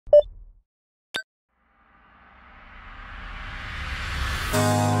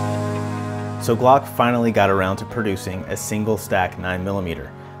So Glock finally got around to producing a single stack 9mm,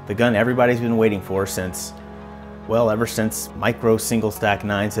 the gun everybody's been waiting for since, well, ever since micro single stack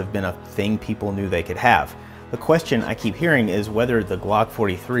 9s have been a thing people knew they could have. The question I keep hearing is whether the Glock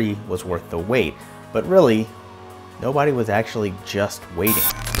 43 was worth the wait, but really, nobody was actually just waiting.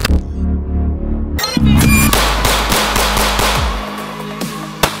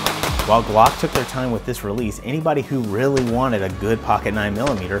 While Glock took their time with this release, anybody who really wanted a good pocket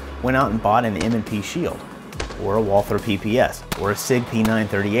 9mm went out and bought an M&P Shield, or a Walther PPS, or a SIG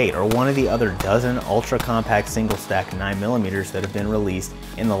P938, or one of the other dozen ultra-compact single-stack 9mm that have been released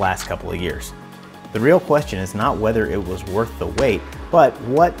in the last couple of years. The real question is not whether it was worth the wait, but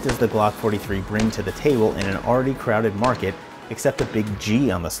what does the Glock 43 bring to the table in an already crowded market except a big G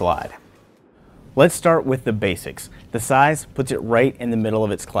on the slide? Let's start with the basics. The size puts it right in the middle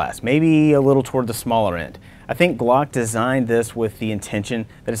of its class, maybe a little toward the smaller end. I think Glock designed this with the intention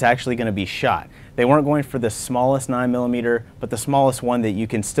that it's actually going to be shot. They weren't going for the smallest 9mm, but the smallest one that you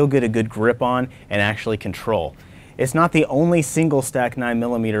can still get a good grip on and actually control. It's not the only single stack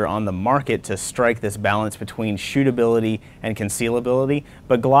 9mm on the market to strike this balance between shootability and concealability,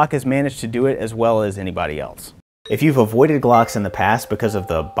 but Glock has managed to do it as well as anybody else. If you've avoided Glocks in the past because of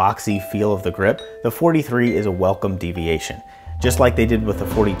the boxy feel of the grip, the 43 is a welcome deviation. Just like they did with the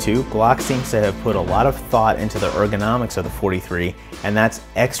 42, Glock seems to have put a lot of thought into the ergonomics of the 43, and that's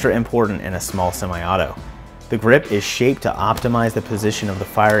extra important in a small semi-auto. The grip is shaped to optimize the position of the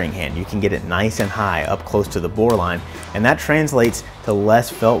firing hand. You can get it nice and high up close to the bore line, and that translates to less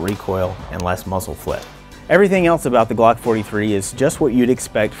felt recoil and less muzzle flip. Everything else about the Glock 43 is just what you'd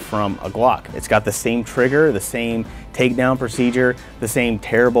expect from a Glock. It's got the same trigger, the same takedown procedure, the same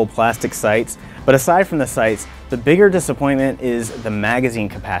terrible plastic sights. But aside from the sights, the bigger disappointment is the magazine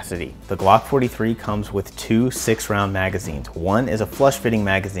capacity. The Glock 43 comes with two 6-round magazines. One is a flush-fitting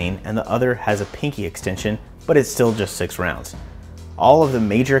magazine and the other has a pinky extension, but it's still just 6 rounds. All of the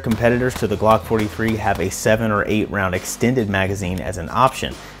major competitors to the Glock 43 have a 7 or 8 round extended magazine as an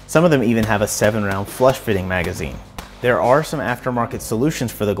option. Some of them even have a 7-round flush-fitting magazine. There are some aftermarket solutions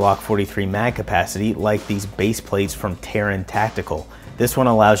for the Glock 43 mag capacity, like these base plates from Terran Tactical. This one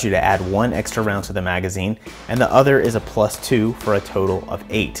allows you to add 1 extra round to the magazine, and the other is a +2 for a total of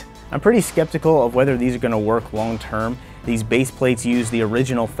 8. I'm pretty skeptical of whether these are going to work long term. These base plates use the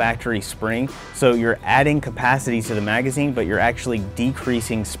original factory spring, so you're adding capacity to the magazine, but you're actually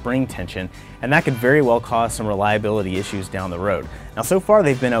decreasing spring tension, and that could very well cause some reliability issues down the road. Now, so far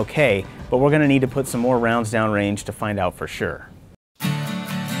they've been okay, but we're going to need to put some more rounds down range to find out for sure.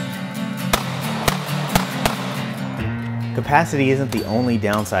 Capacity isn't the only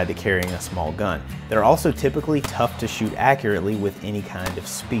downside to carrying a small gun. They're also typically tough to shoot accurately with any kind of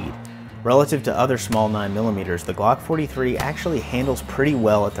speed. Relative to other small 9mm, the Glock 43 actually handles pretty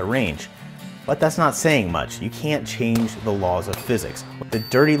well at the range. But that's not saying much. You can't change the laws of physics. The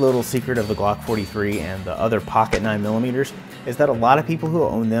dirty little secret of the Glock 43 and the other pocket 9mm is that a lot of people who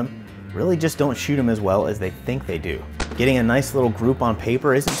own them really just don't shoot them as well as they think they do. Getting a nice little group on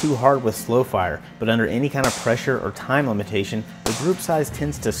paper isn't too hard with slow fire, but under any kind of pressure or time limitation, the group size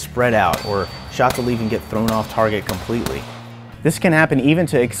tends to spread out, or shots will even get thrown off target completely. This can happen even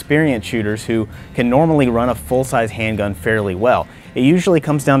to experienced shooters who can normally run a full-size handgun fairly well. It usually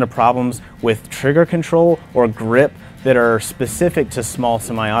comes down to problems with trigger control or grip that are specific to small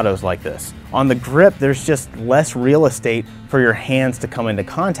semi-autos like this. On the grip, there's just less real estate for your hands to come into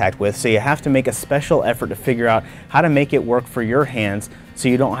contact with, so you have to make a special effort to figure out how to make it work for your hands so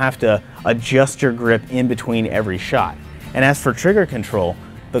you don't have to adjust your grip in between every shot. And as for trigger control,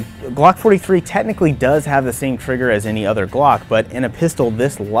 the Glock 43 technically does have the same trigger as any other Glock, but in a pistol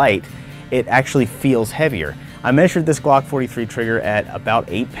this light, it actually feels heavier. I measured this Glock 43 trigger at about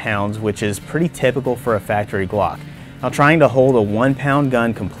 8 pounds, which is pretty typical for a factory Glock. Now, trying to hold a 1-pound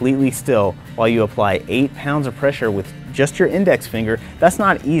gun completely still while you apply 8 pounds of pressure with just your index finger, that's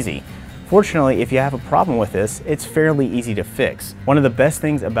not easy. Fortunately, if you have a problem with this, it's fairly easy to fix. One of the best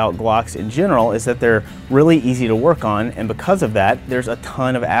things about Glocks in general is that they're really easy to work on, and because of that, there's a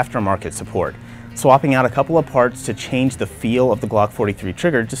ton of aftermarket support. Swapping out a couple of parts to change the feel of the Glock 43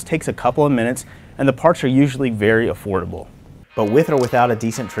 trigger just takes a couple of minutes, and the parts are usually very affordable. But with or without a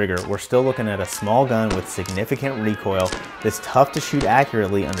decent trigger, we're still looking at a small gun with significant recoil that's tough to shoot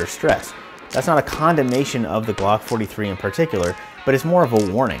accurately under stress. That's not a condemnation of the Glock 43 in particular, but it's more of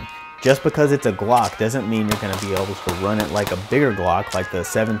a warning. Just because it's a Glock doesn't mean you're going to be able to run it like a bigger Glock like the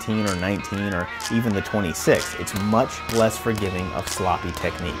 17 or 19 or even the 26. It's much less forgiving of sloppy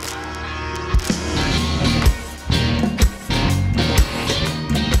technique.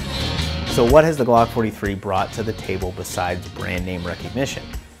 So what has the Glock 43 brought to the table besides brand name recognition?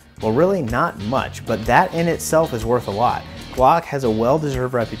 Well, really not much, but that in itself is worth a lot. Glock has a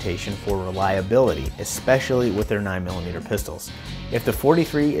well-deserved reputation for reliability, especially with their 9mm pistols. If the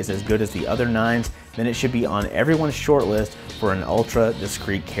 43 is as good as the other 9s, then it should be on everyone's short list for an ultra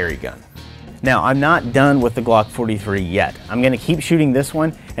discreet carry gun. Now, I'm not done with the Glock 43 yet. I'm gonna keep shooting this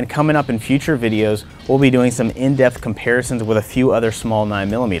one, and coming up in future videos, we'll be doing some in-depth comparisons with a few other small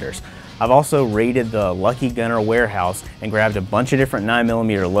 9mm. I've also raided the Lucky Gunner warehouse and grabbed a bunch of different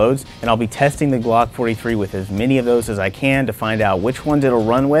 9mm loads, and I'll be testing the Glock 43 with as many of those as I can to find out which ones it'll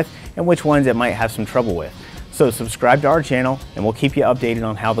run with and which ones it might have some trouble with. So subscribe to our channel and we'll keep you updated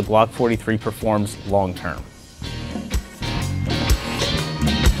on how the Glock 43 performs long term.